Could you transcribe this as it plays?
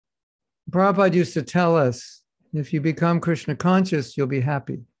Prabhupada used to tell us, if you become Krishna conscious, you'll be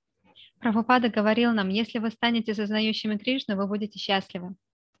happy. Прабхупада говорил нам, если вы станете сознающими Кришну, вы будете счастливы.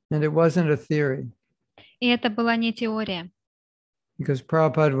 And it wasn't a theory. И это была не теория, Because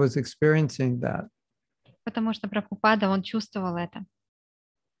Prabhupada was experiencing that. потому что Прабхупада, он чувствовал это.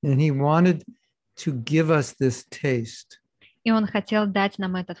 And he wanted to give us this taste. И он хотел дать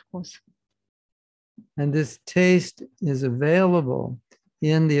нам этот вкус. And this taste is available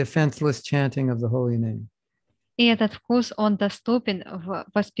in the offenseless chanting of the holy name. И этот вкус, он доступен в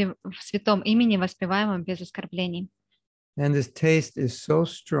святом имени, воспеваемом без оскорблений. And this taste is so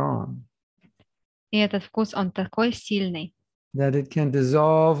strong. И этот вкус, он такой сильный, That it can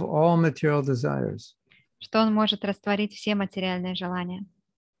dissolve all material desires. что он может растворить все материальные желания.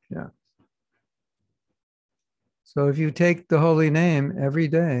 Yeah. So if you take the holy name every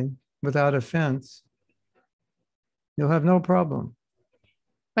day without offense, you'll have no problem.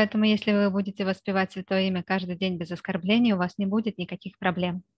 Поэтому, если вы будете воспевать святое имя каждый день без оскорблений, у вас не будет никаких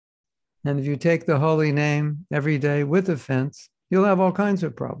проблем. And if you take the holy name every day with offense, you'll have all kinds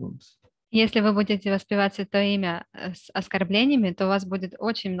of problems. Если вы будете воспевать святое имя с оскорблениями, то у вас будет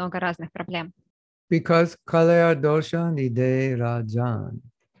очень много разных проблем. Because kalaya dosha nide rajan.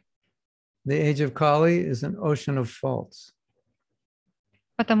 The age of Kali is an ocean of faults.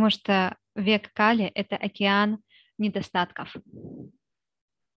 Потому что век Кали — это океан недостатков.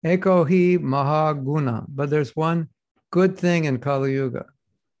 Eko hi mahaguna. But there's one good thing in Kali Yuga.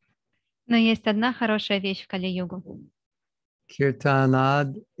 Но есть одна хорошая вещь в Кали-югу.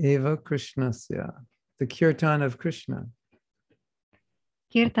 Kirtanad eva Krishnasya. The kirtan of Krishna.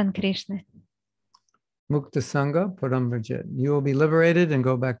 Киртан Кришны. Mukta Sangha Paramvrajit. You will be liberated and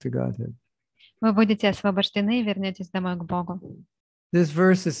go back to Godhead. Вы будете освобождены и вернетесь домой к Богу. This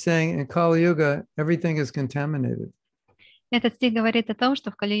verse is saying in Kali Yuga, everything is contaminated. Этот стих говорит о том,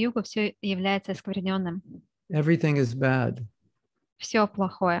 что в Кали-югу все является оскверненным. Everything is bad. Все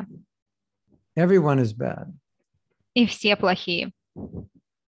плохое. Everyone is bad. И все плохие.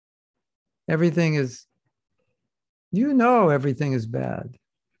 Everything is, you know everything is bad.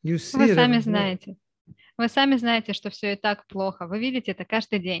 You see Вы it сами every day. знаете. Вы сами знаете, что все и так плохо. Вы видите это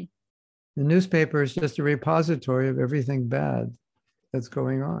каждый день. The newspaper is just a repository of everything bad that's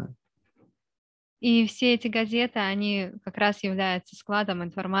going on. И все эти газеты, они как раз являются складом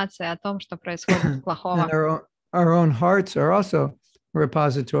информации о том, что происходит плохого. And our own hearts are also a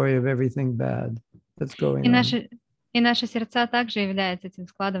repository of everything bad that's going on. И наши сердца также являются этим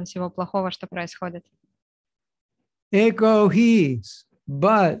складом всего плохого, что происходит. Eko his,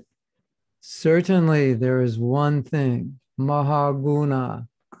 but certainly there is one thing, mahaguna,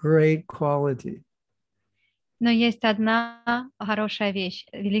 great quality. Но есть одна хорошая вещь,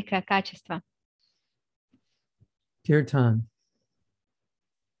 великое качество. Kirtan,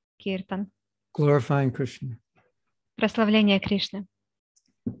 Киртан. glorifying Krishna. Прославление Кришны.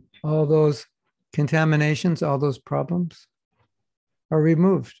 All those contaminations, all those problems are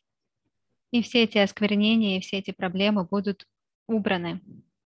removed. И все эти осквернения, и все эти проблемы будут убраны.